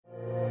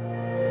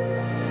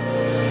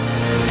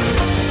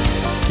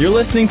You're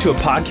listening to a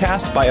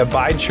podcast by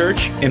Abide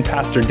Church and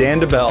Pastor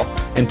Dan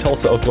DeBell in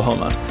Tulsa,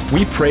 Oklahoma.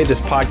 We pray this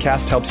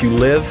podcast helps you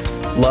live,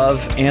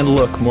 love, and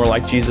look more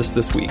like Jesus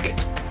this week.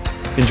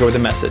 Enjoy the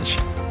message.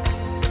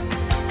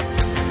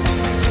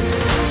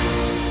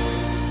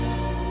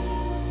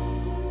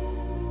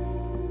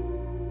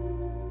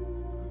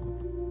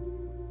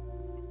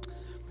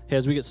 Hey,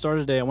 as we get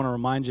started today, I want to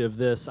remind you of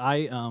this.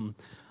 I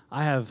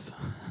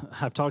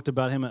have talked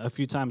about him a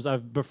few times.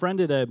 I've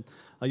befriended a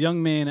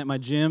young man at my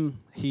gym.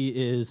 He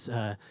is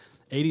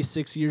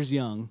 86 years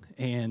young,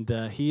 and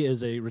he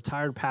is a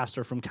retired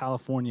pastor from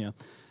California.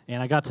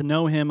 And I got to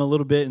know him a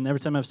little bit, and every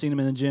time I've seen him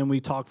in the gym,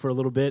 we talk for a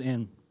little bit,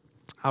 and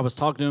I was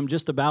talking to him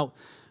just about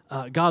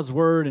God's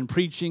Word and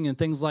preaching and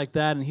things like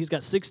that, and he's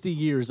got 60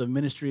 years of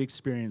ministry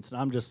experience,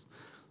 and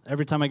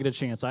every time I get a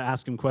chance, I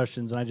ask him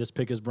questions, and I just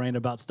pick his brain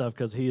about stuff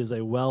because he is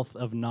a wealth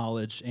of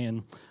knowledge,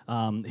 and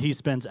he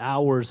spends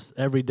hours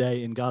every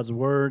day in God's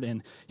Word,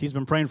 and he's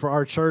been praying for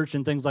our church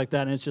and things like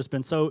that, and it's just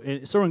been so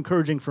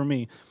encouraging for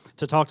me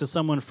to talk to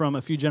someone from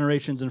a few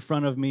generations in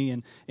front of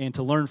me and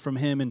to learn from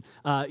him. And,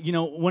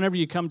 whenever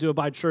you come to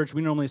Abide Church,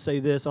 we normally say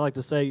this. I like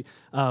to say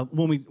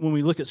when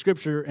we look at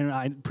Scripture and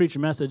I preach a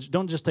message,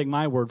 don't just take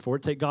my word for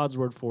it, take God's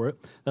word for it.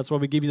 That's why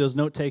we give you those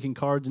note-taking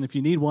cards, and if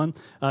you need one,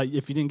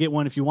 if you didn't get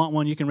one, if you want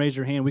one, you can raise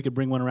your hand. We could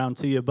bring one around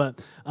to you.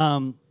 But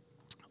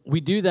we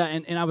do that,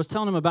 and I was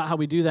telling him about how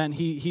we do that, and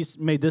he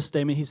made this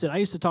statement. He said, I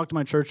used to talk to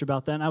my church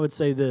about that, and I would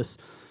say this,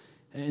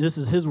 and this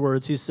is his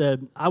words. He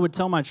said, I would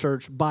tell my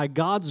church, by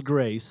God's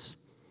grace,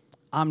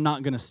 I'm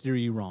not going to steer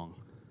you wrong.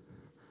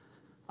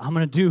 I'm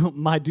going to do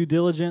my due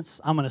diligence.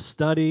 I'm going to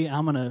study.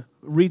 I'm going to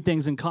read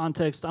things in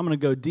context. I'm going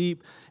to go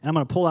deep, and I'm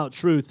going to pull out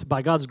truth.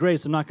 By God's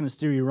grace, I'm not going to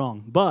steer you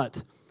wrong.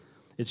 But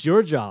it's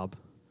your job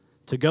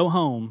to go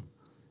home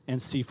and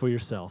see for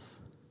yourself.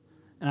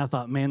 And I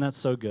thought, man, that's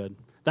so good.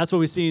 That's what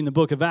we see in the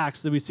book of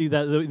Acts, that we see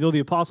that though the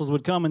apostles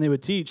would come and they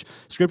would teach,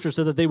 Scripture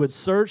says that they would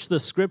search the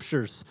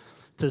Scriptures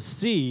to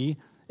see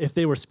if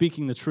they were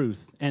speaking the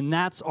truth. And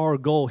that's our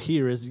goal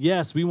here is,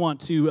 yes, we want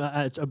to,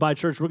 at Abide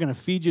Church, we're going to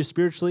feed you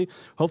spiritually.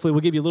 Hopefully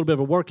we'll give you a little bit of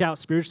a workout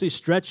spiritually,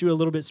 stretch you a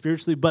little bit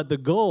spiritually. But the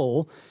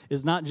goal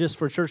is not just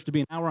for church to be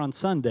an hour on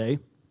Sunday.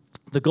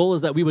 The goal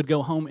is that we would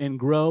go home and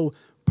grow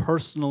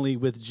personally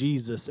with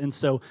Jesus. And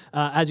so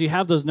as you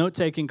have those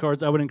note-taking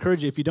cards, I would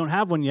encourage you, if you don't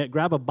have one yet,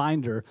 grab a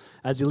binder.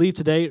 As you leave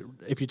today,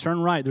 if you turn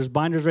right, there's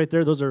binders right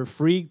there. Those are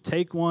free.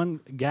 Take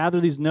one,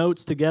 gather these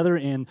notes together,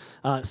 and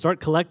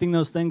start collecting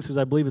those things, because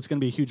I believe it's going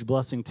to be a huge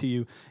blessing to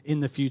you in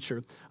the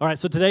future. All right,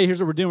 so today,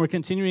 here's what we're doing. We're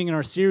continuing in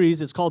our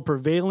series. It's called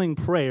Prevailing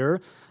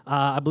Prayer.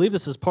 I believe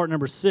this is part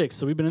number 6,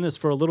 so we've been in this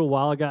for a little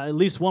while. I got at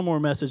least one more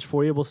message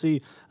for you. We'll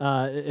see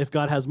if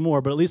God has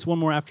more, but at least one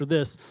more after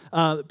this.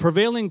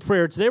 Prevailing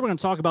Prayer. Today we're going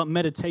to talk about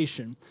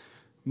meditation.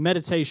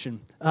 Meditation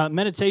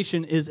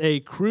is a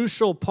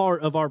crucial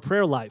part of our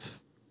prayer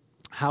life.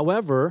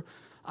 However,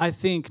 I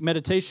think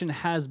meditation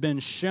has been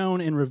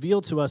shown and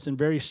revealed to us in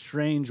very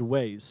strange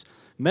ways.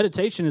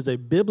 Meditation is a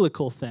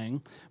biblical thing,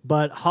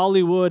 but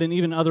Hollywood and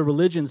even other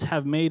religions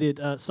have made it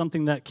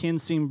something that can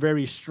seem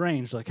very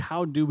strange. Like,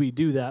 how do we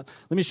do that?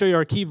 Let me show you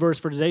our key verse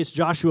for today. It's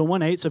Joshua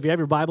 1:8. So if you have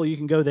your Bible, you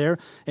can go there.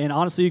 And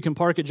honestly, you can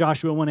park at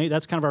Joshua 1:8.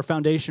 That's kind of our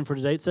foundation for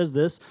today. It says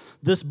this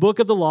book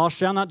of the law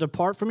shall not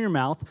depart from your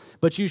mouth,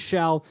 but you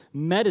shall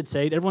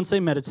meditate. Everyone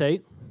say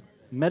meditate.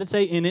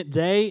 Meditate in it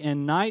day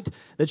and night,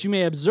 that you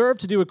may observe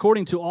to do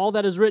according to all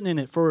that is written in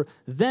it. For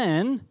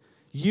then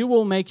you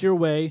will make your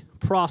way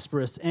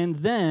prosperous, and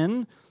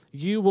then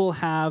you will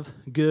have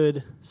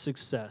good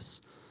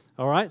success.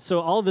 All right, so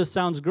all of this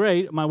sounds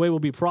great. My way will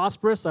be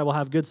prosperous. I will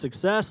have good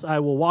success. I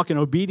will walk in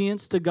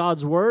obedience to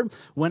God's Word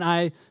when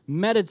I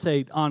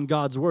meditate on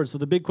God's Word. So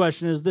the big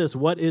question is this: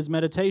 what is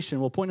meditation?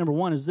 Well, point number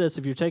 1 is this.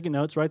 If you're taking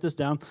notes, write this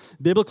down.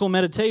 Biblical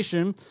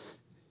meditation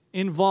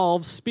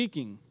involves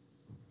speaking.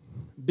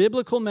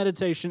 Biblical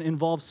meditation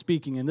involves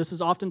speaking, and this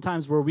is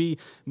oftentimes where we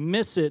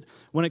miss it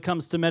when it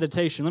comes to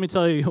meditation. Let me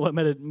tell you what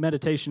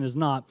meditation is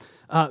not.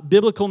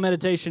 Biblical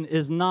meditation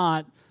is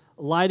not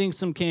lighting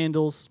some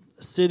candles,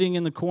 sitting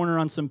in the corner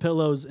on some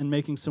pillows, and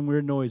making some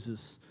weird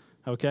noises,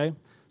 okay?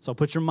 So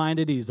put your mind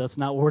at ease. That's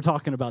not what we're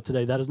talking about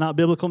today. That is not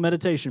biblical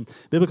meditation.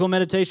 Biblical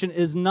meditation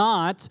is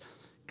not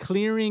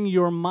clearing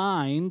your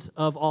mind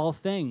of all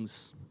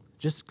things.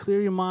 Just clear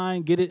your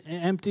mind,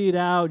 empty it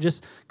out,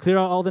 just clear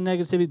out all the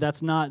negativity.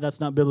 That's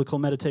not biblical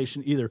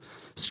meditation either.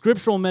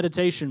 Scriptural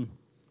meditation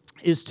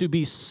is to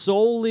be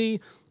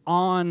solely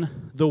on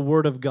the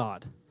Word of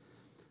God.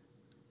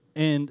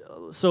 And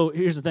so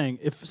here's the thing.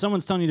 If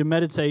someone's telling you to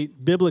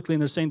meditate biblically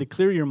and they're saying to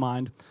clear your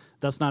mind,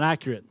 that's not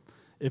accurate.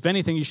 If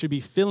anything, you should be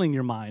filling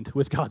your mind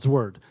with God's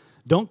Word.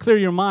 Don't clear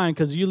your mind,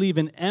 because you leave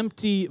an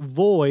empty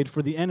void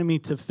for the enemy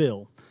to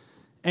fill.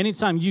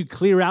 Anytime you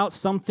clear out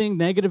something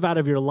negative out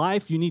of your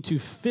life, you need to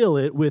fill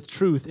it with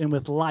truth and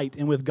with light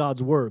and with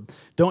God's word.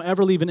 Don't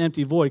ever leave an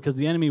empty void, because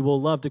the enemy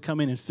will love to come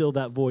in and fill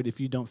that void if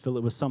you don't fill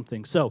it with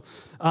something. So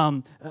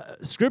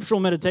scriptural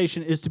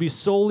meditation is to be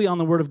solely on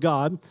the word of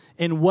God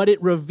and what it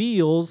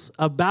reveals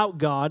about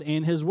God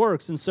and his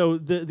works. And so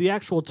the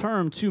actual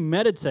term to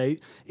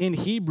meditate in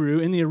Hebrew,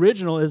 in the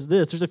original, is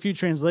this. There's a few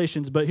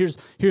translations, but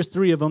here's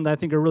three of them that I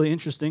think are really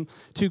interesting.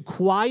 To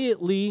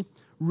quietly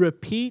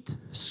repeat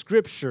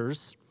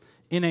scriptures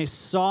in a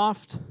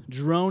soft,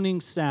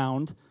 droning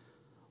sound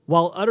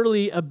while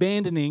utterly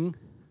abandoning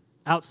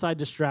outside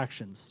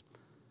distractions.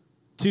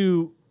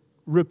 To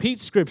repeat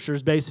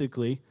scriptures,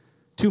 basically,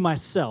 to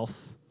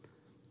myself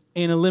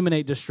and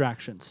eliminate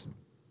distractions.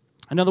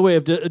 Another way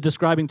of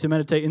describing to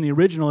meditate in the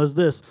original is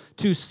this: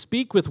 to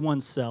speak with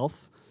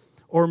oneself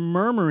or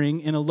murmuring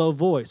in a low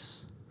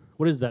voice.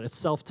 What is that? It's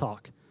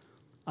self-talk.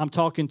 I'm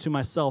talking to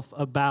myself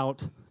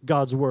about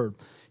God's word.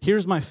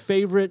 Here's my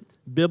favorite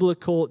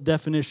biblical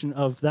definition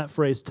of that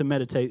phrase, to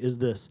meditate, is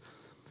this: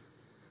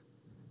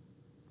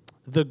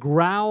 the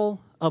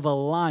growl of a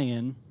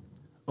lion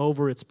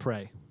over its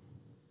prey.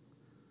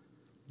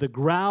 The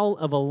growl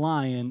of a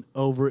lion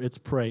over its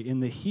prey.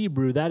 In the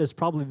Hebrew, that is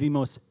probably the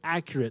most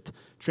accurate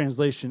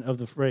translation of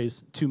the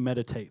phrase to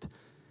meditate.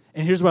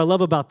 And here's what I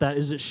love about that,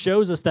 is it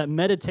shows us that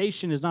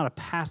meditation is not a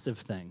passive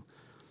thing.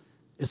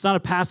 It's not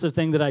a passive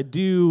thing that I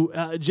do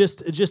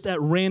just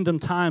at random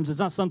times. It's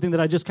not something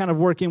that I just kind of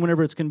work in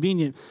whenever it's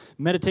convenient.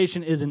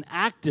 Meditation is an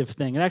active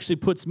thing. It actually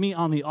puts me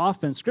on the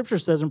offense. Scripture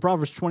says in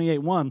Proverbs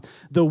 28:1,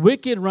 the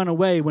wicked run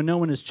away when no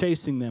one is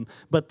chasing them,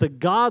 but the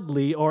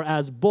godly are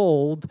as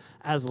bold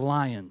as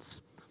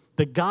lions.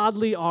 The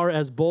godly are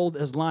as bold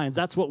as lions.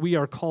 That's what we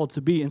are called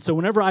to be. And so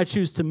whenever I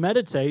choose to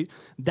meditate,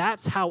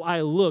 that's how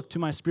I look to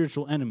my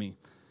spiritual enemy,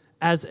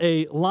 as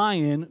a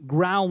lion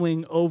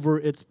growling over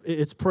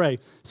its prey.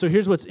 So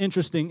here's what's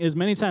interesting, is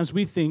many times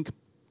we think,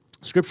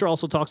 Scripture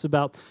also talks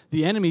about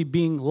the enemy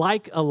being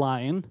like a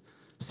lion,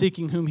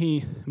 seeking whom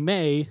he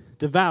may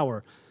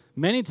devour.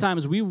 Many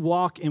times we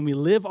walk and we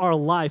live our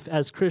life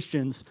as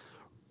Christians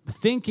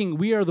thinking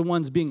we are the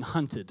ones being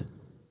hunted.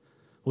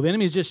 Well, the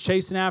enemy's just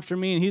chasing after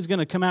me, and he's going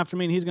to come after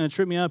me, and he's going to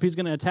trip me up, he's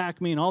going to attack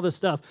me, and all this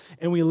stuff.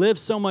 And we live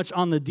so much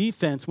on the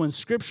defense when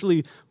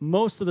scripturally,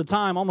 most of the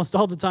time, almost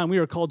all the time, we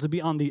are called to be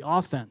on the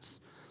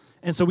offense.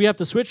 And so we have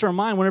to switch our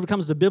mind whenever it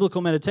comes to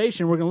biblical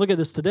meditation. We're going to look at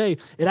this today.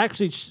 It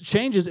actually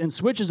changes and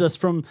switches us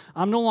from,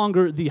 I'm no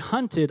longer the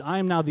hunted, I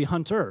am now the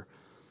hunter.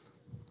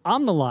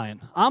 I'm the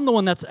lion. I'm the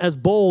one that's as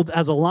bold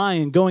as a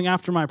lion, going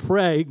after my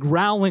prey,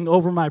 growling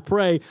over my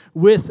prey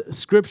with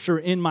Scripture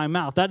in my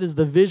mouth. That is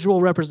the visual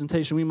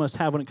representation we must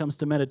have when it comes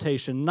to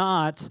meditation,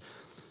 not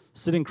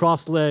sitting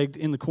cross-legged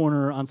in the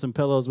corner on some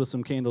pillows with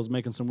some candles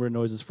making some weird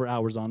noises for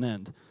hours on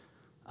end.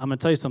 I'm going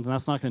to tell you something,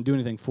 that's not going to do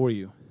anything for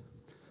you.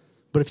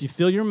 But if you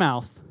fill your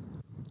mouth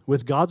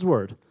with God's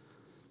word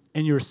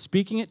and you're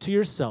speaking it to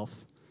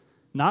yourself,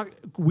 not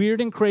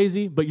weird and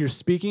crazy, but you're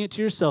speaking it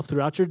to yourself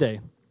throughout your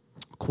day,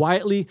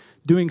 quietly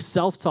doing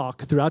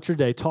self-talk throughout your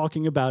day,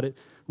 talking about it,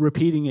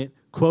 repeating it,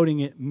 quoting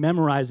it,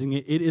 memorizing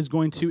it, it is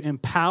going to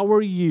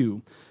empower you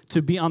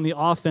to be on the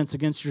offense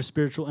against your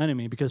spiritual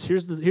enemy. Because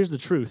here's the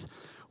truth.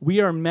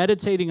 We are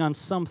meditating on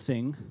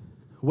something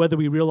whether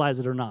we realize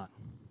it or not.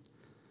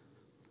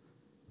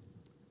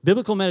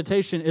 Biblical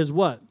meditation is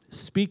what?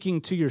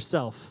 Speaking to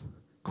yourself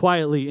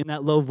quietly in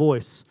that low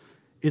voice.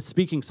 It's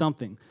speaking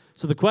something.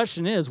 So the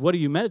question is, what are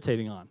you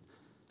meditating on?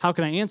 How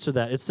can I answer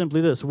that? It's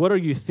simply this. What are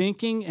you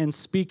thinking and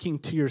speaking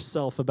to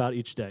yourself about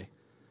each day?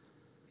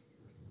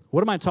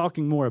 What am I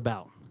talking more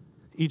about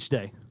each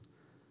day?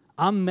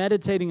 I'm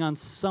meditating on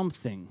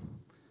something.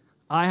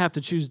 I have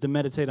to choose to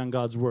meditate on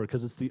God's word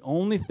because it's the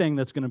only thing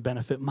that's going to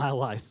benefit my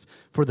life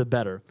for the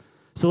better.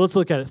 So let's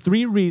look at it.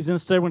 3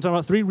 reasons. Today we're going to talk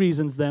about 3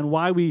 reasons then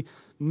why we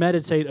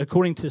meditate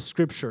according to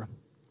Scripture.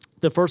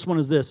 The first one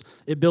is this.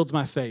 It builds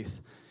my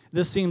faith.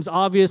 This seems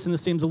obvious and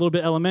this seems a little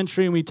bit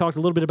elementary, and we talked a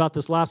little bit about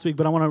this last week,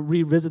 but I want to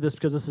revisit this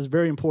because this is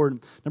very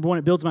important. Number 1,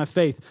 it builds my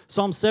faith.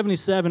 Psalm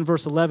 77,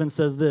 verse 11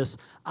 says this,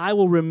 I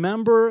will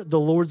remember the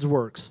Lord's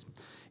works.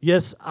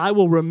 Yes, I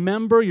will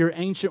remember your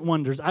ancient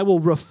wonders. I will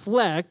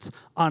reflect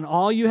on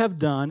all you have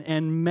done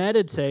and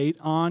meditate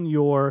on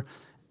your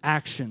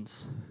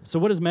actions. So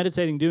what is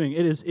meditating doing?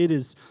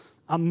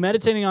 I'm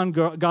meditating on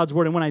God's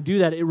word, and when I do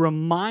that, it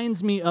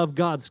reminds me of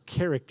God's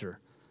character.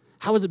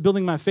 How is it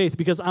building my faith?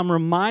 Because I'm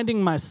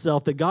reminding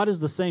myself that God is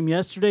the same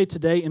yesterday,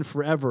 today, and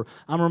forever.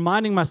 I'm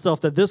reminding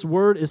myself that this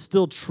word is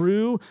still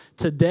true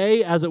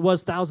today as it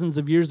was thousands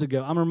of years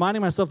ago. I'm reminding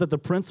myself that the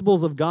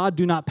principles of God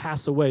do not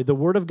pass away. The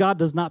word of God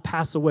does not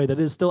pass away, that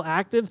it is still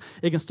active.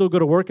 It can still go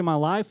to work in my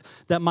life,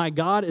 that my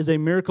God is a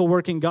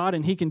miracle-working God,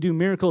 and he can do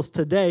miracles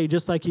today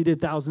just like he did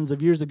thousands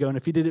of years ago. And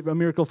if he did a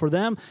miracle for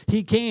them,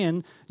 he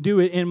can do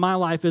it in my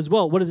life as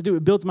well. What does it do?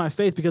 It builds my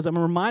faith because I'm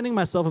reminding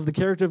myself of the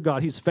character of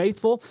God. He's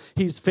faithful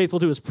faithful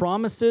to his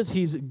promises.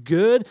 He's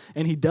good,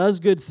 and he does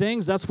good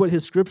things. That's what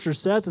his scripture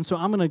says. And so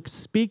I'm going to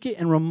speak it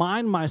and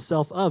remind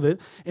myself of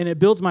it, and it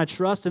builds my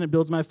trust and it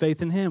builds my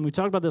faith in him. We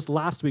talked about this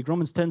last week,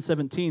 Romans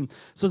 10:17.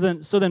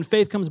 So then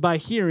faith comes by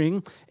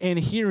hearing, and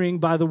hearing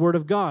by the word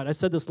of God. I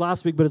said this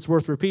last week, but it's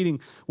worth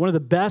repeating. One of the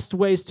best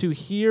ways to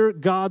hear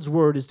God's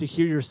word is to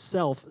hear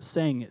yourself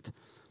saying it.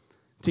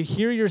 To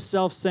hear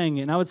yourself saying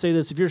it. And I would say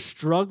this, if you're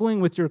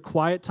struggling with your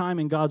quiet time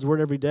in God's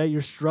word every day,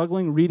 you're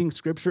struggling reading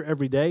scripture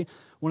every day,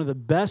 one of the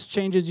best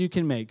changes you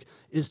can make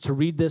is to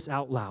read this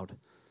out loud.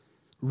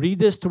 Read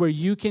this to where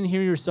you can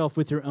hear yourself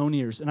with your own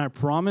ears. And I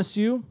promise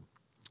you,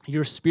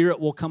 your spirit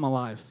will come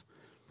alive.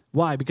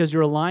 Why? Because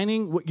you're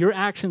aligning your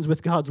actions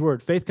with God's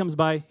word. Faith comes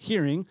by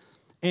hearing,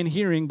 and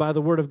hearing by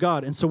the word of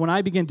God. And so when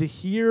I begin to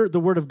hear the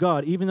word of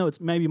God, even though it's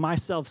maybe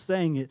myself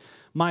saying it,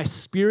 my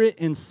spirit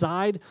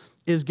inside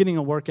is getting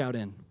a workout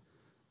in.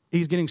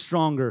 He's getting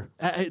stronger.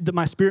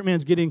 My spirit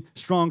man's getting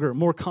stronger,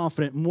 more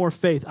confident, more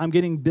faith. I'm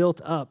getting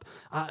built up.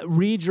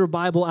 Read your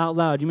Bible out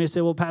loud. You may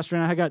say, well, Pastor,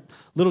 I got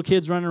little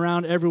kids running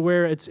around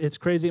everywhere. It's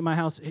crazy at my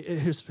house.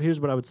 Here's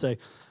what I would say.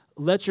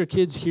 Let your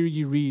kids hear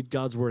you read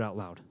God's word out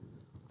loud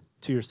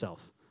to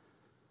yourself.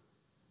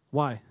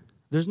 Why?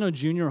 There's no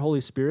junior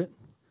Holy Spirit.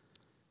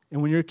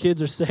 And when your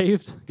kids are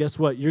saved, guess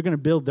what? You're going to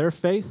build their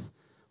faith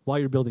while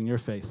you're building your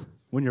faith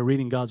when you're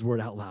reading God's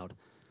word out loud.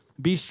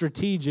 Be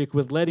strategic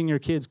with letting your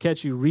kids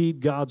catch you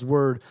read God's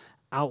word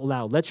out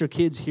loud. Let your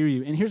kids hear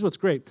you. And here's what's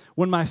great.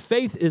 When my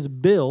faith is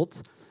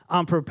built,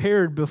 I'm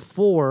prepared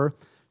before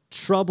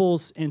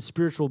troubles and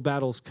spiritual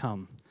battles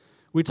come.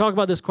 We talk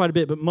about this quite a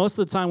bit, but most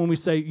of the time when we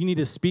say you need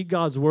to speak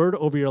God's word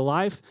over your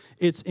life,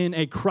 it's in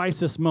a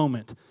crisis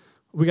moment.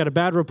 We got a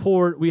bad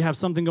report. We have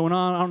something going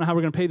on. I don't know how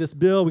we're going to pay this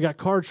bill. We got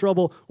car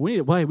trouble.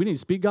 We need to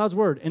speak God's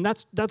word. And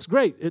that's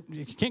great.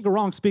 You can't go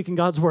wrong speaking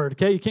God's word,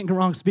 okay? You can't go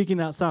wrong speaking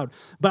that out.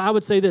 But I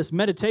would say this,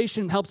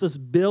 meditation helps us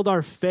build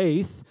our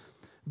faith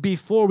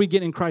before we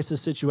get in crisis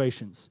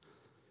situations.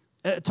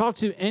 Talk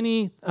to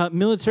any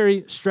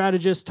military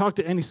strategist. Talk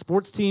to any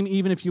sports team,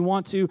 even if you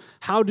want to.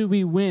 How do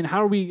we win?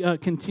 How are we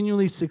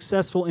continually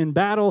successful in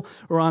battle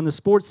or on the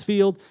sports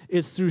field?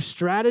 It's through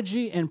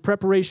strategy and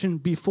preparation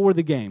before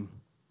the game.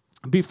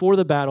 Before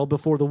the battle,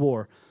 before the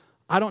war.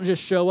 I don't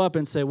just show up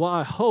and say, well,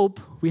 I hope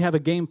we have a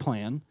game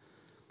plan.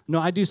 No,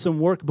 I do some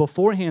work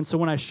beforehand, so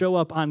when I show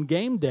up on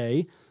game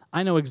day,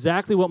 I know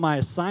exactly what my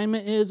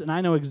assignment is, and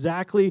I know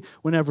exactly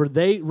whenever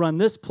they run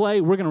this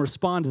play, we're going to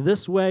respond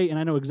this way, and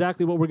I know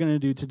exactly what we're going to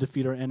do to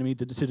defeat our enemy,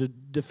 to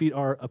defeat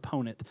our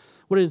opponent.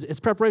 What is it? It's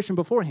preparation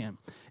beforehand.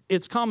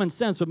 It's common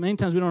sense, but many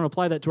times we don't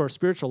apply that to our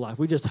spiritual life.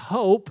 We just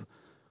hope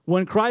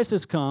when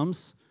crisis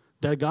comes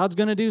that God's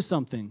going to do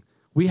something.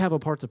 We have a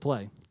part to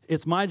play.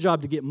 It's my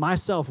job to get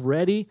myself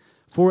ready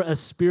for a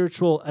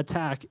spiritual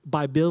attack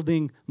by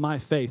building my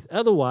faith.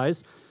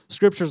 Otherwise,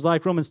 scriptures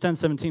like Romans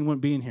 10:17 wouldn't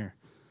be in here.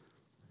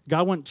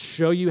 God wouldn't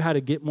show you how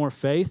to get more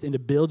faith and to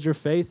build your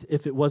faith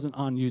if it wasn't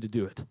on you to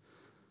do it.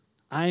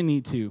 I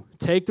need to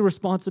take the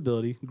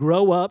responsibility,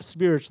 grow up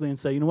spiritually, and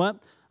say, you know what?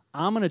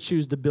 I'm going to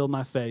choose to build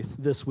my faith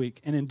this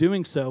week. And in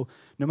doing so,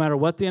 no matter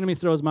what the enemy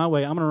throws my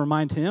way, I'm going to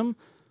remind him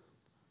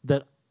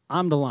that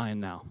I'm the lion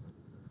now.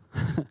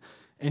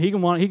 And he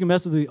can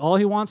mess with me all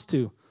he wants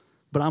to,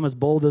 but I'm as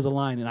bold as a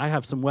lion, and I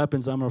have some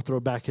weapons I'm going to throw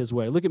back his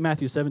way. Look at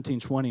Matthew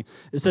 17:20.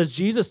 It says,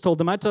 Jesus told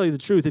them, I tell you the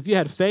truth, if you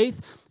had faith,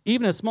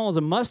 even as small as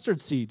a mustard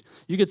seed,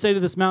 you could say to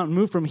this mountain,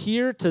 move from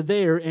here to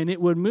there, and it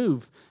would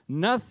move.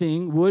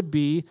 Nothing would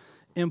be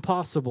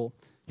impossible.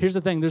 Here's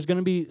the thing. There's going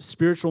to be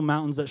spiritual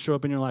mountains that show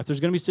up in your life.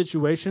 There's going to be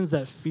situations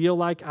that feel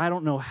like, I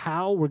don't know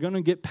how we're going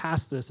to get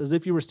past this, as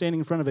if you were standing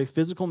in front of a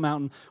physical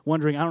mountain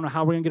wondering, I don't know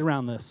how we're going to get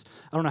around this.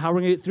 I don't know how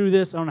we're going to get through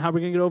this. I don't know how we're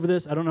going to get over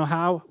this. I don't know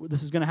how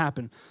this is going to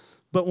happen.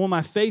 But when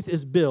my faith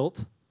is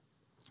built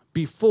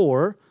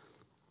before,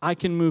 I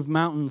can move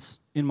mountains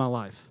in my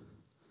life.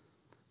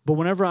 But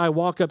whenever I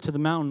walk up to the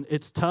mountain,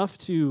 it's tough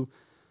to,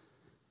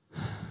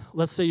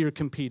 let's say you're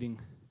competing,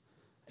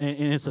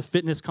 and it's a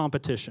fitness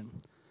competition.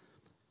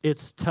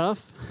 It's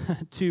tough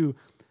to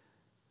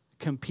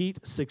compete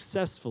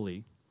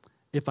successfully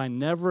if I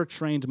never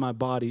trained my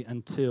body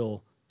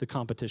until the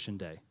competition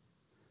day.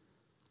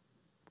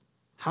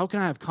 How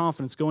can I have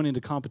confidence going into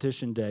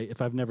competition day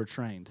if I've never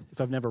trained, if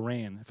I've never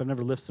ran, if I've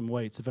never lifted some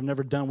weights, if I've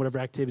never done whatever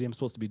activity I'm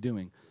supposed to be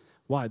doing?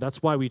 Why?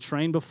 That's why we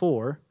train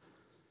before,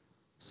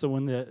 so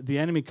when the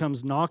enemy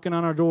comes knocking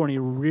on our door and he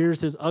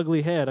rears his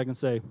ugly head, I can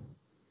say,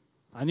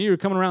 I knew you were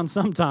coming around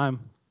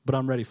sometime, but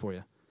I'm ready for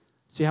you.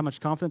 See how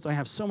much confidence? I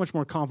have so much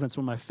more confidence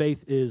when my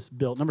faith is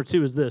built. Number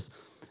 2 is this.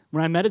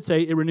 When I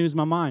meditate, it renews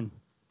my mind.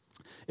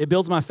 It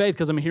builds my faith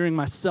because I'm hearing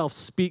myself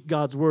speak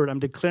God's word. I'm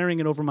declaring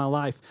it over my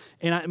life.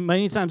 And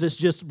many times it's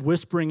just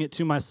whispering it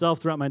to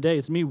myself throughout my day.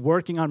 It's me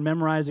working on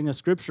memorizing a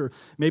scripture.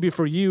 Maybe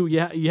for you,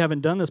 you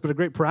haven't done this, but a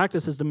great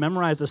practice is to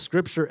memorize a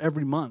scripture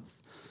every month.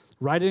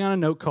 Write it on a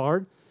note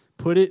card.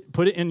 Put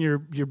it in your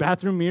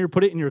bathroom mirror,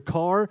 put it in your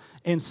car,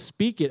 and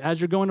speak it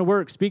as you're going to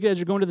work. Speak it as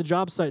you're going to the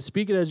job site.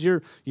 Speak it as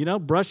you're,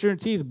 brush your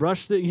teeth,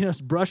 brush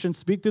and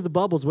speak through the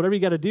bubbles, whatever you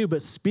got to do,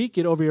 but speak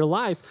it over your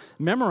life,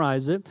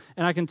 memorize it.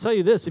 And I can tell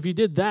you this, if you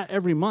did that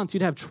every month,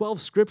 you'd have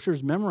 12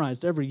 scriptures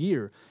memorized every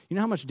year. You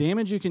know how much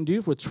damage you can do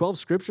with 12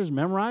 scriptures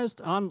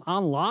memorized, on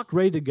lock,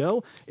 ready to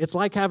go? It's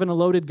like having a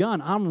loaded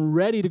gun. I'm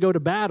ready to go to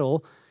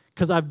battle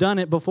because I've done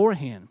it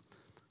beforehand.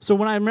 So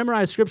when I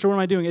memorize Scripture, what am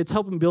I doing? It's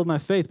helping build my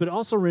faith, but it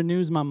also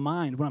renews my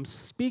mind. When I'm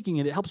speaking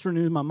it, it helps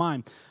renew my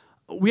mind.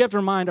 We have to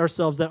remind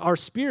ourselves that our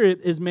spirit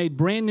is made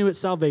brand new at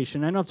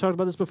salvation. I know I've talked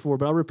about this before,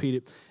 but I'll repeat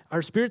it.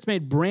 Our spirit's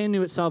made brand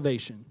new at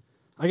salvation.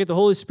 I get the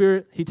Holy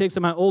Spirit. He takes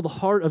my old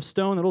heart of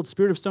stone, that old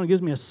spirit of stone,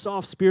 gives me a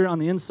soft spirit on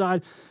the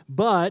inside.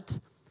 But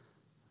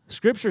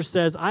Scripture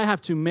says I have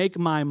to make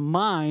my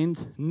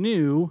mind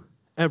new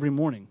every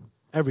morning,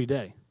 every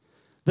day.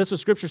 That's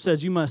what Scripture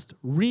says. You must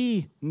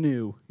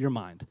renew your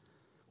mind.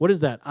 What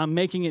is that? I'm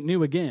making it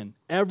new again.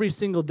 Every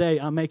single day,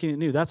 I'm making it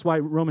new. That's why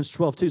Romans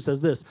 12:2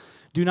 says this.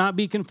 Do not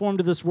be conformed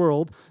to this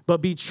world,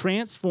 but be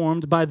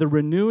transformed by the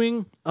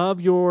renewing of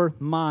your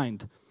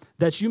mind,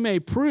 that you may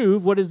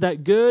prove what is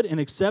that good and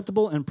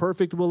acceptable and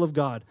perfect will of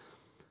God.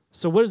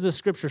 So what does this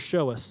Scripture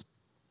show us?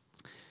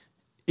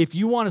 If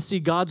you want to see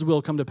God's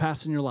will come to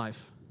pass in your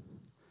life,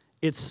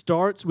 it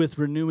starts with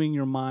renewing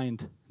your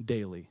mind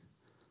daily.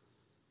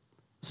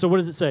 So what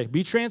does it say?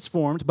 Be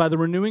transformed by the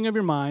renewing of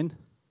your mind,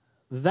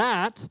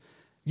 that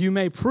you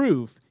may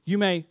prove, you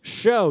may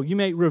show, you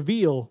may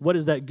reveal what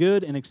is that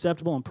good and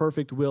acceptable and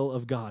perfect will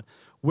of God.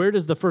 Where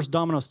does the first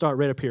domino start?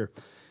 Right up here.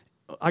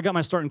 I got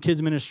my start in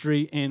kids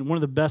ministry, and one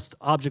of the best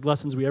object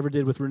lessons we ever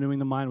did with renewing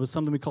the mind was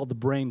something we called the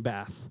brain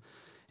bath.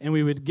 And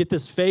we would get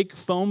this fake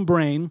foam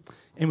brain,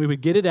 and we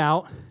would get it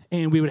out,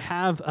 and we would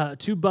have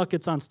 2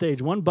 buckets on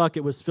stage. One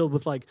bucket was filled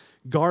with like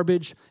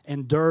garbage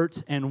and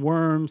dirt and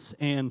worms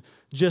and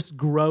just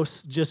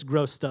gross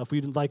stuff.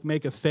 We'd like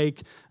make a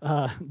fake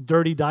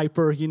dirty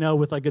diaper,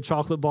 with like a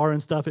chocolate bar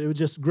and stuff. It would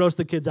just gross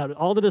the kids out.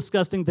 All the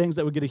disgusting things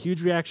that would get a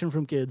huge reaction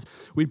from kids,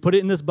 we'd put it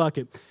in this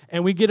bucket.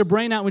 And we'd get a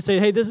brain out, and we'd say,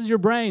 hey, this is your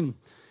brain.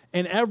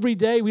 And every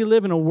day we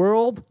live in a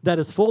world that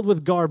is filled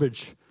with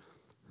garbage.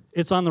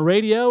 It's on the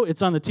radio,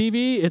 it's on the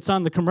TV, it's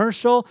on the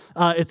commercial,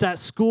 it's at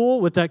school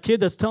with that kid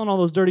that's telling all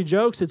those dirty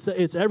jokes.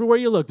 It's everywhere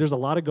you look. There's a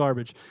lot of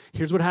garbage.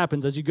 Here's what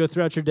happens as you go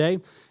throughout your day.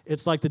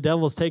 It's like the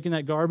devil's taking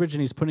that garbage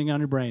and he's putting it on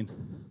your brain.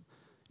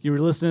 You were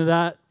listening to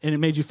that and it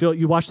made you feel,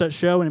 you watched that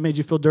show and it made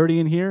you feel dirty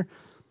in here.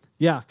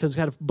 Yeah, because it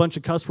had a bunch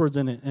of cuss words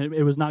in it, and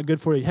it was not good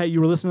for you. Hey, you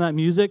were listening to that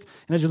music,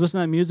 and as you're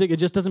listening to that music, it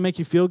just doesn't make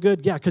you feel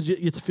good? Yeah, because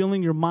it's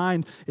feeling your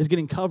mind is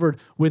getting covered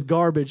with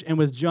garbage and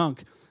with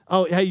junk.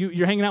 Oh, hey,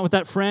 you're hanging out with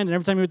that friend, and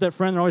every time you're with that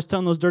friend, they're always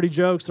telling those dirty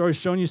jokes. They're always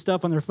showing you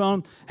stuff on their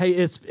phone. Hey,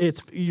 it's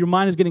your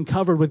mind is getting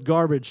covered with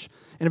garbage.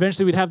 And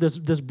eventually we'd have this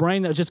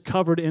brain that's just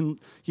covered in,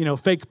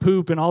 fake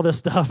poop and all this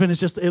stuff, and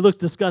it looks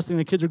disgusting.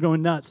 The kids are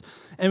going nuts.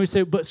 And we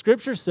say, but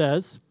Scripture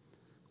says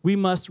we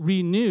must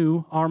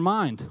renew our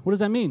mind. What does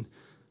that mean?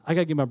 I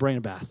got to give my brain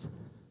a bath.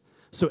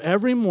 So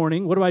every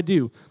morning, what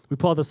do? We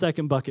pull out the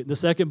second bucket. The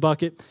second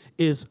bucket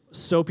is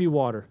soapy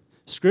water.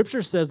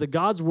 Scripture says that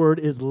God's word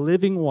is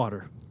living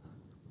water.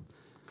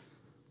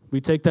 We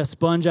take that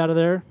sponge out of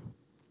there.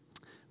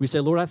 We say,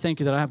 Lord, I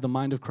thank you that I have the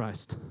mind of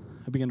Christ.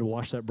 I begin to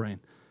wash that brain.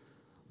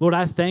 Lord,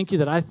 I thank you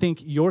that I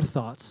think your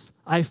thoughts.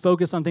 I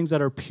focus on things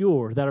that are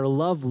pure, that are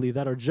lovely,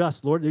 that are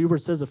just. Lord, your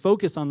word says to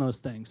focus on those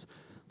things.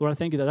 Lord, I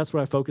thank you that that's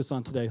what I focus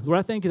on today. Lord,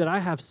 I thank you that I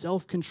have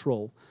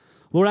self-control.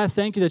 Lord, I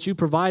thank you that you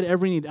provide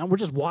every need. And we're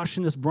just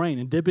washing this brain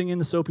and dipping in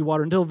the soapy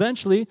water until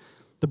eventually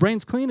the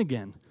brain's clean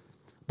again.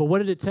 But what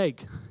did it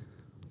take?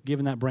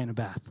 Giving that brain a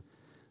bath.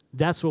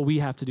 That's what we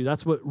have to do.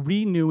 That's what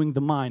renewing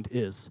the mind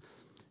is.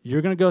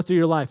 You're going to go through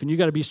your life, and you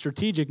got to be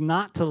strategic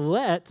not to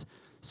let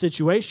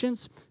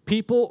situations,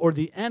 people, or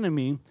the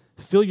enemy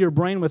fill your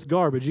brain with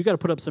garbage. You got to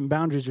put up some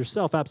boundaries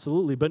yourself,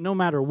 absolutely. But no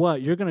matter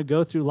what, you're going to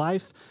go through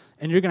life,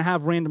 and you're going to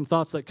have random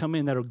thoughts that come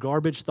in that are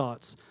garbage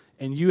thoughts.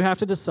 And you have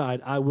to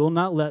decide, I will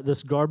not let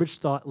this garbage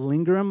thought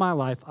linger in my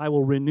life. I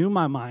will renew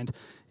my mind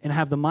and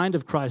have the mind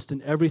of Christ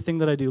in everything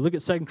that I do. Look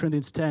at 2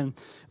 Corinthians 10,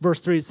 verse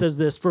 3. It says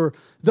this, for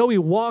though we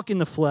walk in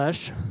the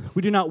flesh,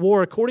 we do not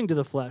war according to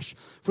the flesh.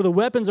 For the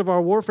weapons of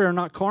our warfare are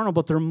not carnal,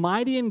 but they're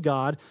mighty in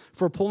God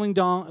for pulling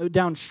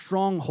down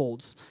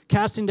strongholds,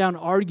 casting down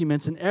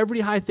arguments, and every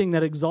high thing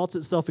that exalts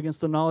itself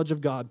against the knowledge of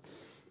God.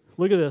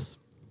 Look at this.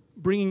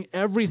 Bringing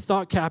every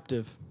thought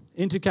captive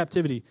into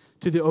captivity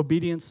to the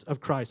obedience of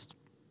Christ.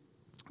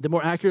 The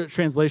more accurate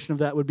translation of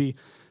that would be,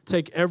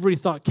 take every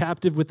thought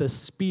captive with a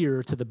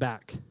spear to the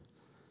back.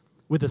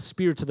 With a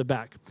spear to the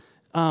back.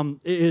 It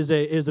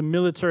is a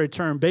military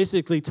term,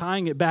 basically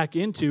tying it back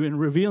into and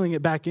revealing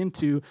it back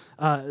into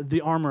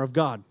the armor of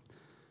God.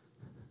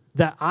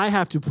 That I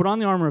have to put on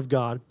the armor of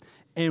God,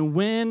 and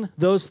when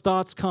those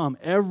thoughts come,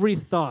 every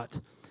thought,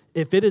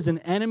 if it is an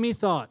enemy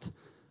thought,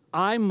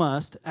 I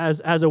must,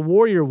 as a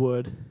warrior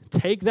would,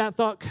 take that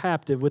thought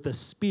captive with a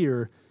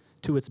spear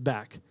to its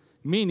back.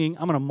 Meaning,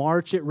 I'm going to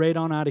march it right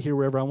on out of here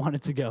wherever I want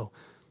it to go.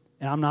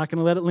 and I'm not going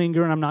to let it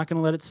linger, and I'm not going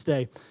to let it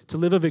stay. To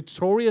live a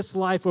victorious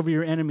life over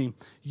your enemy,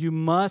 you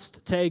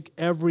must take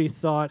every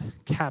thought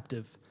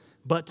captive.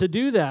 But to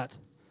do that,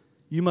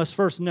 you must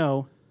first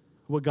know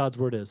what God's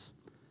word is.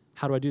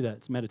 How do I do that?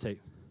 It's meditate.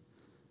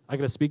 I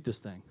got to speak this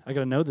thing. I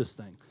got to know this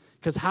thing.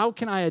 Because how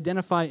can I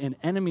identify an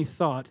enemy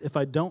thought if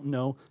I don't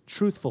know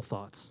truthful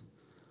thoughts?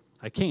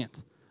 I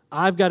can't.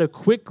 I've got to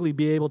quickly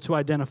be able to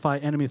identify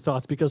enemy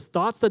thoughts, because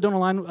thoughts that don't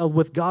align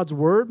with God's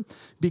word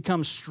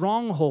become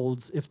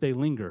strongholds if they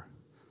linger.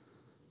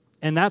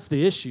 And that's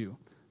the issue.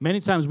 Many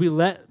times we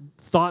let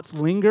thoughts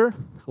linger,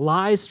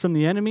 lies from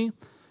the enemy.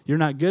 You're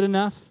not good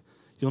enough.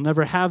 You'll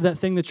never have that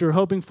thing that you're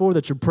hoping for,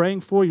 that you're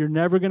praying for. You're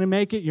never going to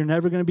make it. You're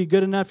never going to be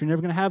good enough. You're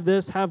never going to have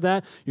this, have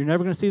that. You're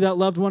never going to see that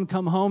loved one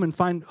come home and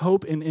find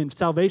hope in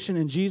salvation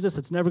in Jesus.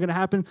 It's never going to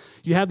happen.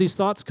 You have these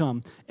thoughts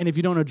come. And if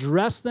you don't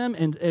address them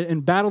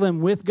and battle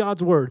them with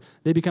God's word,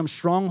 they become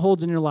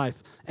strongholds in your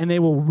life. And they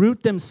will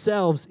root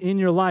themselves in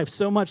your life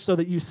so much so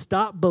that you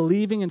stop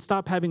believing and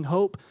stop having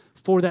hope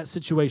for that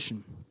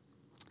situation.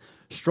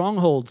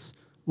 Strongholds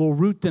will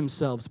root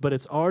themselves, but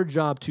it's our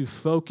job to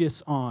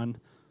focus on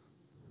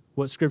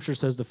what Scripture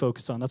says to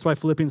focus on. That's why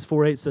Philippians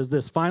 4:8 says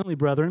this, "Finally,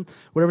 brethren,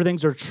 whatever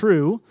things are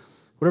true,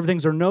 whatever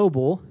things are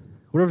noble,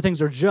 whatever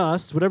things are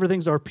just, whatever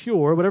things are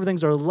pure, whatever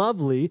things are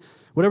lovely,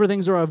 whatever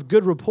things are of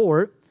good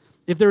report,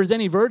 if there is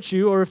any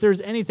virtue or if there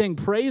is anything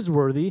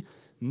praiseworthy,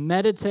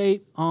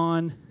 meditate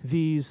on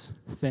these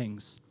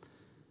things."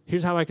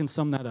 Here's how I can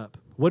sum that up.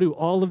 What do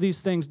all of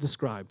these things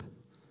describe?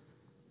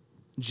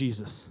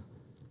 Jesus.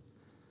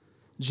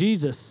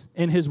 Jesus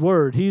in his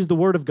word, he's the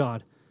word of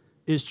God,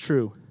 is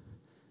true,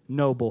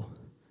 noble,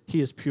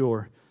 he is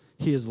pure,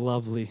 he is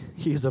lovely,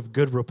 he is of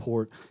good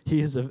report, he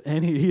is of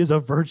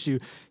virtue,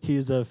 he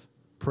is of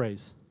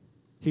praise.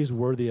 He is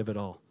worthy of it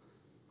all.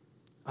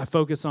 I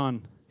focus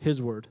on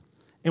his word.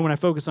 And when I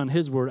focus on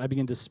his word, I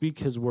begin to speak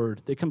his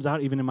word. It comes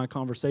out even in my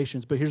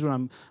conversations. But here's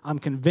what I'm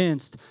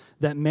convinced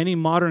that many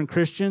modern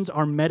Christians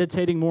are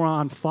meditating more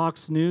on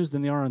Fox News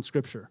than they are on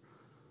Scripture.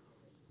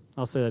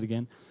 I'll say that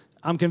again.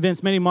 I'm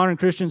convinced many modern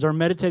Christians are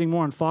meditating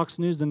more on Fox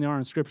News than they are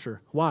on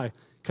Scripture. Why?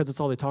 Because it's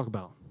all they talk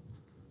about.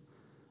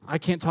 I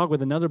can't talk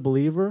with another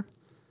believer,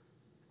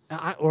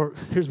 or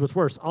here's what's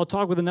worse. I'll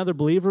talk with another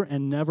believer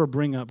and never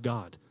bring up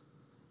God.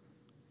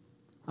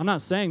 I'm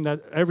not saying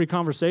that every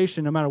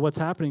conversation, no matter what's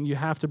happening, you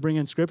have to bring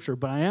in Scripture,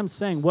 but I am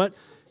saying what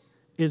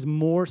is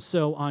more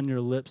so on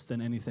your lips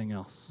than anything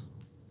else.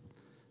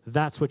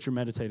 That's what you're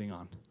meditating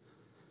on.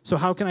 So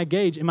how can I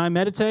gauge? Am I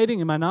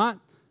meditating? Am I not?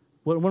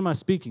 What am I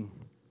speaking?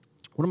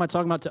 What am I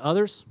talking about to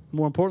others?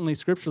 More importantly,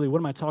 scripturally, what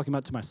am I talking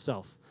about to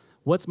myself?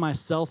 What's my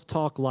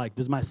self-talk like?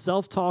 Does my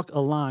self-talk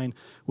align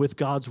with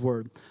God's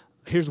word?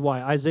 Here's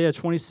why. Isaiah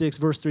 26,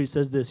 verse 3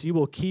 says this, "You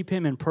will keep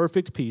him in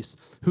perfect peace,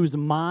 whose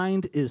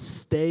mind is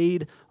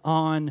stayed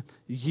on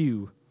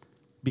you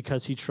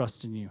because he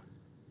trusts in you."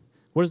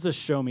 What does this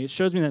show me? It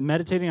shows me that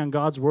meditating on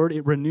God's word,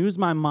 it renews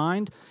my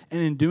mind,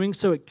 and in doing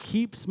so, it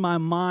keeps my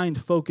mind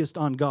focused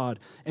on God.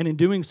 And in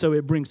doing so,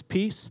 it brings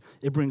peace,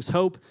 it brings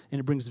hope, and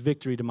it brings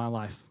victory to my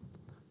life.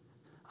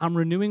 I'm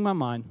renewing my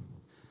mind.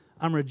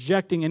 I'm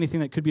rejecting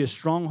anything that could be a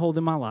stronghold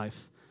in my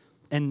life.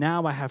 And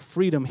now I have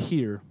freedom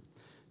here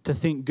to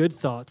think good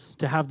thoughts,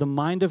 to have the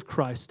mind of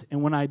Christ.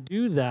 And when I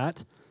do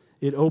that,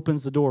 it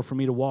opens the door for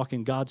me to walk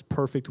in God's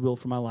perfect will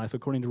for my life,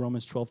 according to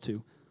Romans 12:2.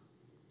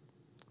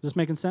 Is this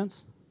making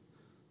sense?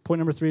 Point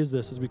number 3 is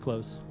this as we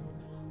close.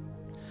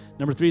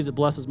 Number 3 is it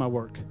blesses my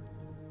work.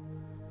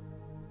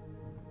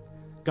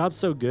 God's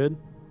so good.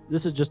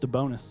 This is just a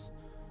bonus.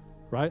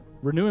 Right?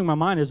 Renewing my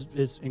mind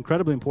is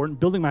incredibly important.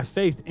 Building my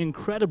faith,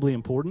 incredibly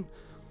important.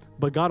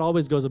 But God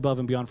always goes above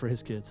and beyond for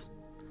his kids.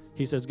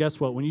 He says, guess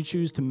what? When you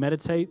choose to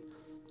meditate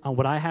on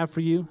what I have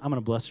for you, I'm going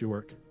to bless your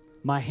work.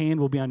 My hand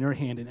will be on your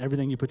hand, and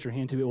everything you put your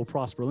hand to, it will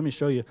prosper. Let me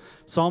show you.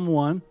 Psalm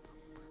 1,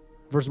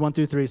 verse 1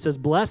 through 3 says,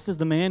 "Blessed is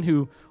the man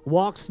who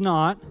walks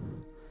not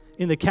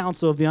in the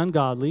counsel of the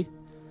ungodly,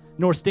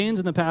 nor stands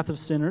in the path of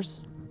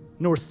sinners,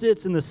 nor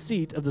sits in the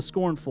seat of the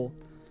scornful.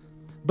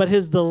 But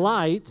his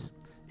delight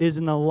is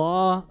in the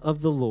law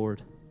of the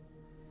Lord,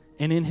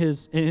 and in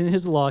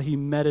his law he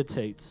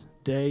meditates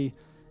day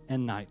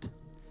and night.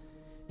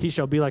 He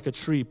shall be like a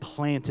tree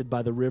planted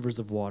by the rivers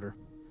of water,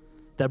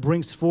 that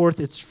brings forth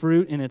its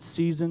fruit in its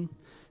season,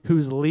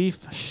 whose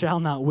leaf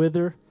shall not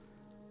wither,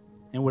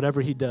 and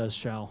whatever he does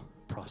shall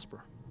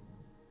prosper."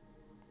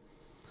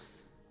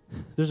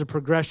 There's a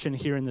progression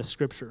here in this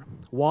scripture.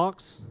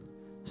 Walks,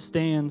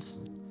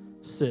 stands,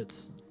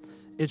 sits.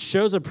 It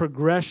shows a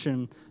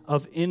progression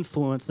of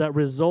influence that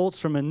results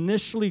from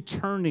initially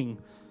turning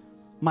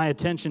my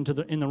attention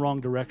in the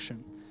wrong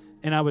direction.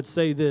 And I would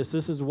say this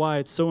is why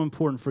it's so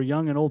important for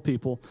young and old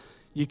people.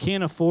 You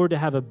can't afford to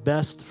have a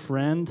best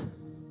friend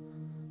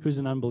who's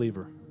an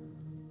unbeliever.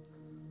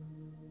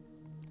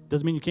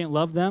 Doesn't mean you can't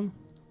love them,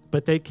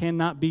 but they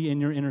cannot be in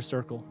your inner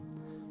circle.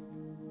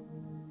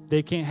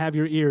 They can't have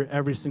your ear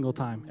every single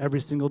time, every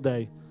single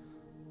day.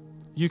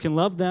 You can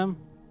love them.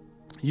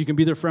 You can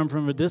be their friend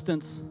from a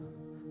distance,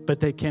 but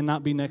they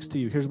cannot be next to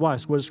you. Here's why.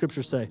 So what does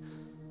Scripture say?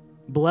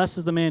 "Blessed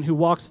is the man who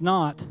walks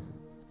not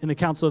in the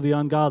counsel of the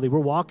ungodly. We're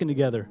walking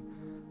together.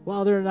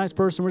 Well, they're a nice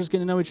person. We're just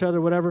getting to know each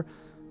other, whatever.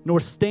 Nor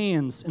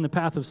stands in the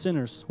path of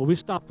sinners. Well, we've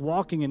stopped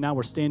walking and now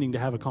we're standing to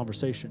have a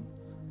conversation.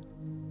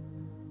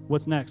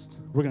 What's next?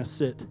 We're going to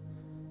sit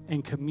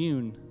and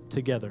commune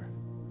together.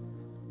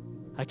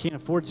 I can't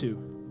afford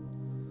to.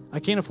 I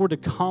can't afford to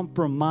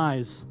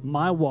compromise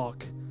my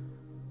walk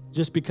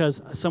just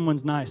because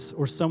someone's nice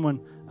or someone,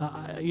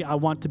 I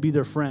want to be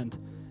their friend.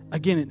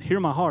 Again, hear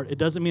my heart. It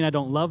doesn't mean I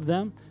don't love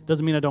them. It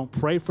doesn't mean I don't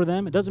pray for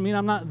them. It doesn't mean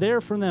I'm not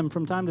there for them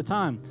from time to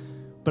time.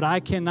 But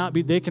they cannot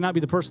be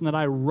the person that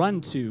I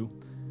run to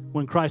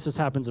when crisis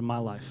happens in my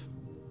life.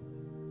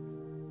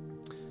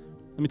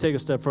 Let me take a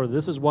step further.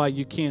 This is why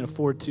you can't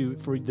afford to,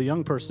 for the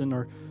young person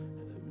or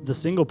the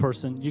single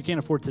person, you can't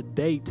afford to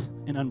date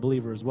an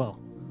unbeliever as well.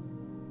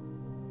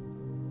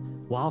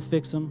 Well, I'll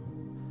fix them.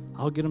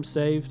 I'll get them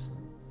saved.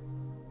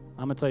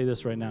 I'm going to tell you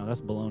this right now.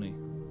 That's baloney.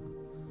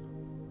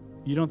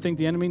 You don't think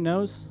the enemy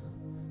knows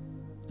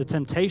the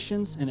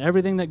temptations and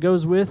everything that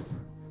goes with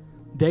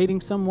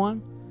dating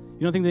someone?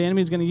 You don't think the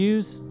enemy is going to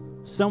use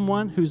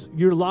someone who's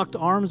you're locked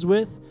arms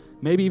with,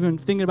 maybe even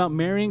thinking about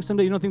marrying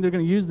someday? You don't think they're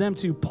going to use them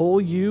to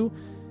pull you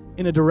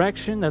in a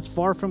direction that's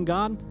far from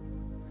God?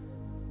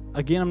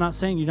 Again, I'm not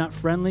saying you're not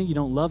friendly, you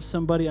don't love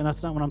somebody, and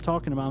that's not what I'm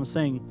talking about. I'm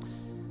saying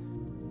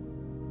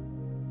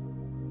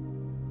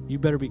you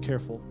better be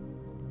careful.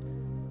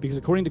 Because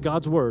according to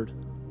God's word,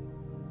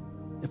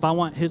 if I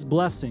want his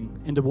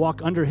blessing and to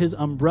walk under his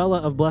umbrella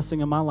of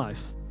blessing in my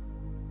life,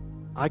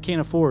 I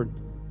can't afford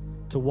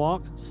to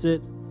walk,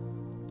 stand,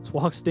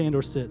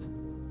 or sit.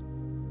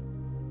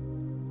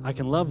 I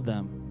can love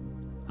them.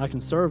 I can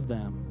serve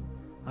them.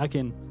 I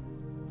can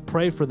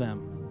pray for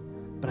them.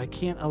 But I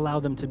can't allow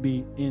them to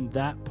be in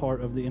that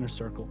part of the inner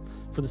circle.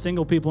 For the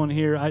single people in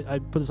here, I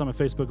put this on my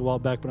Facebook a while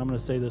back, but I'm going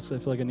to say this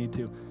because I feel like I need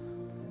to.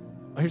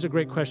 Here's a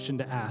great question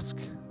to ask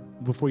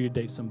before you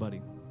date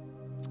somebody.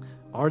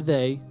 Are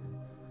they,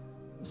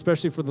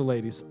 especially for the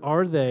ladies,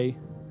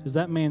 is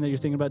that man that you're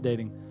thinking about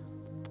dating,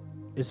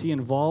 is he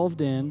involved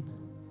in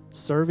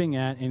serving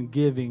at and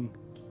giving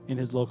in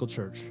his local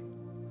church?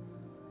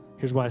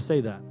 Here's why I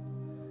say that.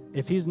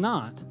 If he's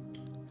not,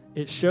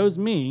 it shows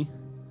me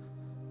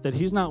that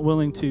he's not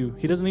willing to,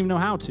 he doesn't even know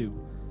how to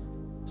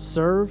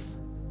serve,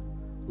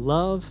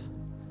 love,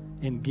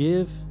 and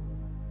give,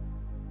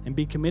 and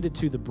be committed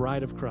to the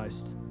bride of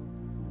Christ.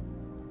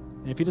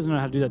 And if he doesn't know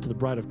how to do that to the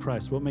bride of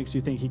Christ, what makes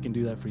you think he can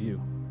do that for you?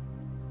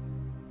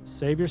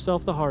 Save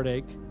yourself the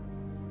heartache.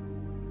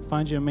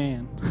 Find you a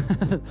man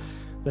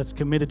that's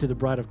committed to the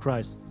bride of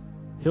Christ.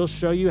 He'll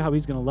show you how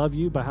he's going to love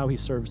you by how he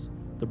serves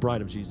the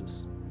bride of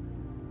Jesus.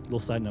 Little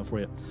side note for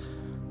you.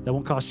 That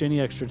won't cost you any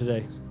extra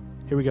today.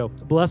 Here we go.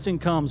 Blessing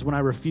comes when I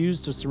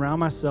refuse to surround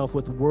myself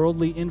with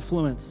worldly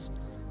influence.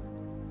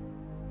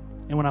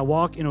 And when I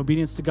walk in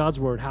obedience to God's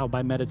word, how?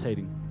 By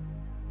meditating.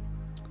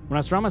 When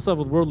I surround myself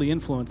with worldly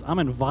influence, I'm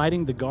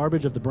inviting the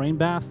garbage of the brain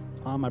bath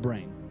on my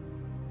brain.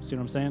 See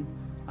what I'm saying?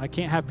 I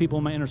can't have people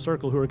in my inner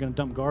circle who are going to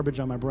dump garbage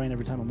on my brain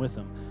every time I'm with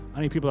them.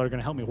 I need people that are going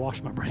to help me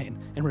wash my brain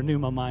and renew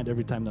my mind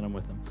every time that I'm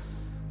with them.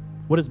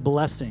 What is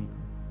blessing?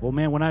 Well,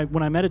 man, when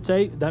I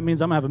meditate, that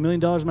means I'm going to have $1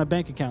 million in my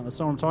bank account. That's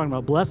not what I'm talking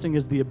about. Blessing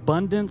is the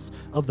abundance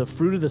of the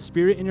fruit of the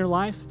Spirit in your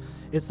life.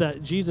 It's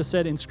that Jesus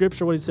said in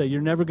Scripture, what did he say?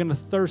 You're never going to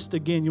thirst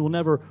again. You will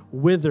never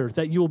wither,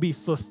 that you will be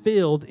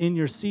fulfilled in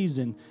your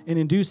season. And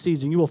in due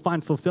season, you will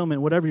find fulfillment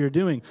in whatever you're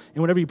doing.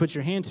 And whatever you put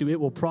your hand to, it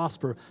will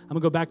prosper. I'm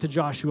going to go back to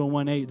Joshua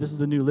 1:8. This is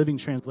the New Living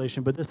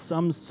Translation, but this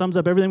sums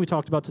up everything we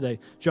talked about today.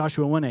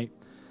 Joshua 1:8.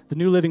 The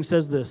New Living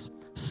says this: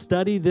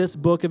 study this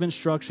book of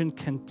instruction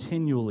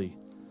continually.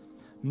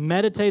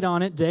 Meditate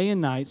on it day and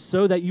night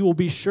so that you will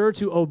be sure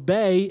to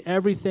obey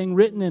everything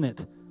written in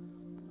it.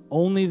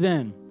 Only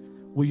then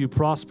will you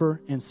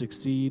prosper and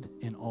succeed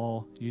in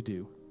all you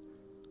do.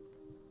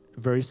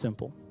 Very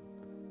simple.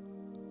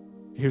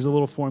 Here's a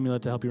little formula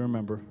to help you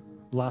remember.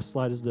 The last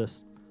slide is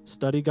this.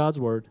 Study God's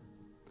word.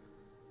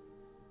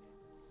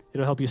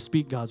 It'll help you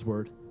speak God's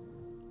word.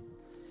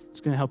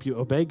 It's going to help you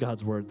obey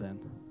God's word then.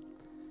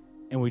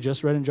 And we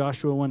just read in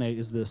Joshua 1:8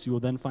 is this: you will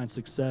then find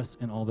success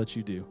in all that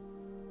you do.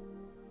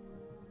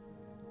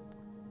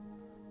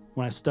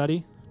 When I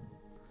study,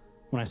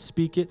 when I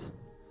speak it,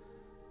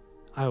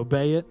 I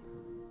obey it,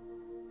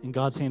 and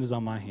God's hand is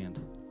on my hand.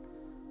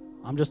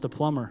 I'm just a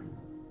plumber.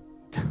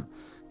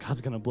 God's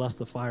going to bless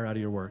the fire out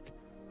of your work.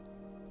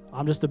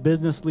 I'm just a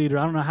business leader.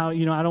 I don't know how,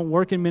 I don't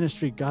work in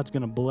ministry. God's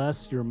going to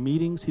bless your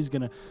meetings. He's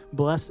going to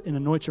bless and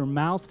anoint your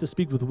mouth to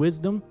speak with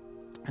wisdom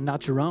and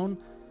not your own.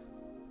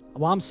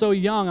 Well, I'm so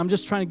young. I'm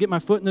just trying to get my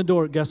foot in the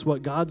door. Guess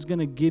what? God's going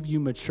to give you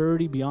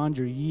maturity beyond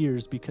your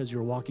years because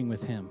you're walking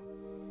with him.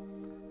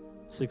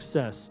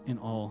 Success in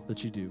all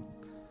that you do.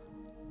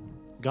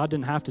 God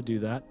didn't have to do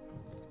that.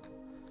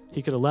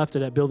 He could have left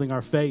it at building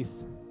our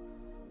faith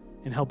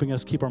and helping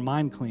us keep our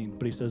mind clean.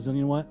 But he says, you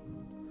know what?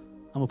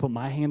 I'm going to put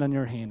my hand on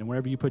your hand. And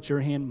wherever you put your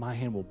hand, my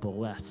hand will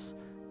bless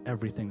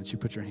everything that you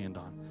put your hand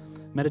on.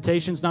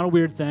 Meditation's not a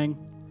weird thing,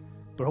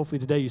 but hopefully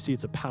today you see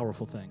it's a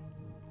powerful thing.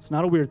 It's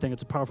not a weird thing.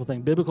 It's a powerful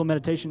thing. Biblical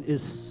meditation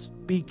is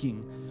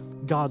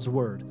speaking God's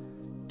word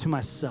to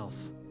myself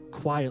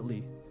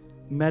quietly,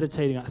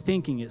 meditating on it,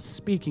 thinking it,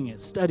 speaking it,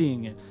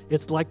 studying it.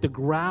 It's like the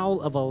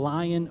growl of a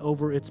lion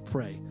over its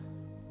prey.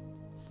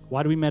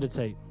 Why do we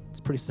meditate? It's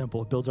pretty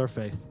simple. It builds our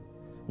faith.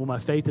 When my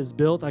faith is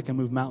built, I can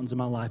move mountains in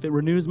my life. It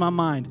renews my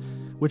mind,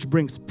 which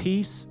brings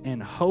peace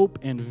and hope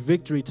and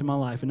victory to my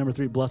life. And number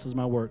 3, blesses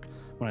my work.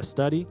 When I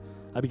study,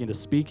 I begin to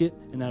speak it,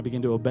 and then I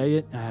begin to obey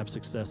it, and I have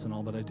success in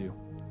all that I do.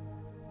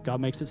 God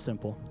makes it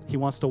simple. He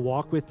wants to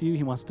walk with you.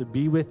 He wants to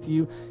be with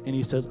you. And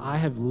he says, I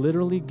have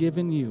literally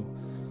given you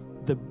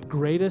the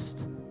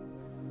greatest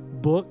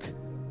book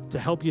to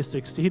help you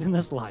succeed in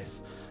this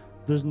life.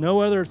 There's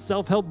no other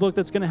self-help book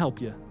that's going to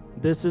help you.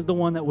 This is the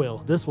one that will.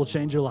 This will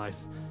change your life.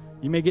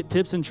 You may get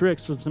tips and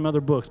tricks from some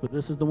other books, but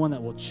this is the one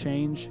that will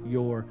change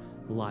your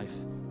life.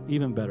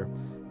 Even better,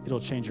 it'll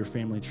change your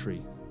family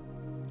tree.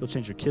 It'll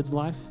change your kid's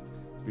life,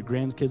 your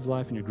grandkids'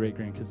 life, and your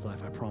great-grandkids'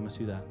 life. I promise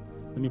you that.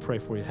 Let me pray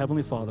for you.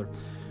 Heavenly Father,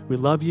 we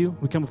love you.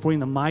 We come before you in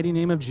the mighty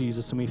name of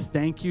Jesus, and we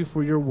thank you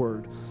for your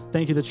word.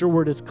 Thank you that your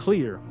word is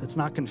clear. It's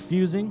not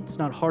confusing. It's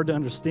not hard to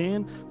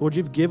understand. Lord,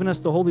 you've given us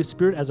the Holy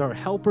Spirit as our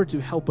helper to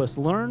help us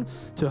learn,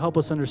 to help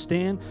us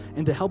understand,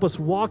 and to help us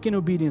walk in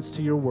obedience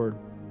to your word.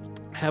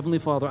 Heavenly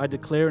Father, I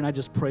declare and I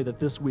just pray that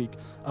this week,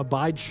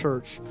 Abide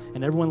Church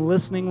and everyone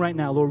listening right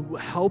now, Lord,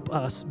 help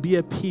us be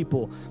a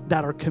people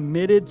that are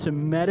committed to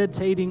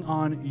meditating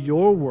on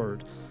your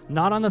word,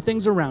 not on the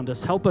things around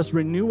us. Help us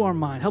renew our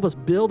mind. Help us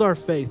build our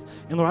faith.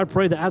 And Lord, I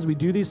pray that as we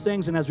do these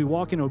things and as we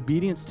walk in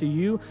obedience to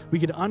you, we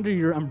get under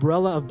your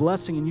umbrella of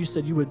blessing, and you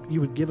said you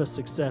would give us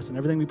success in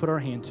everything we put our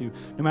hand to.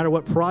 No matter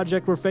what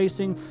project we're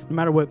facing, no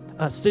matter what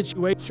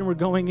situation we're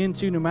going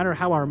into, no matter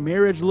how our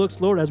marriage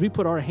looks, Lord, as we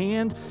put our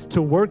hand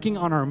to working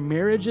on our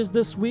marriages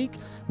this week,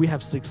 we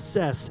have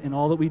success in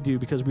all that we do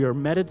because we are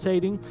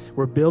meditating,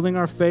 we're building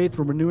our faith,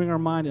 we're renewing our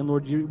mind, and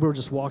Lord, we're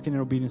just walking in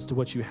obedience to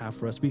what you have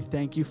for us. We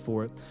thank you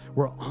for it.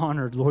 We're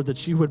honored, Lord,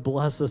 that you would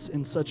bless us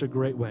in such a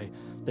great way,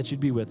 that you'd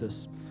be with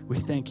us. We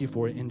thank you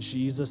for it. In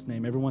Jesus'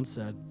 name, everyone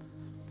said,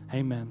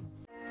 amen.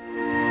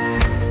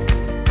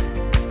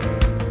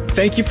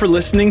 Thank you for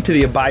listening to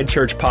the Abide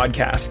Church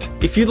podcast.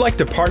 If you'd like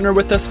to partner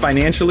with us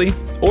financially,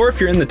 or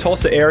if you're in the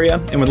Tulsa area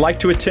and would like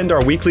to attend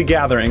our weekly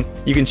gathering,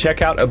 you can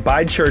check out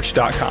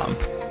abidechurch.com.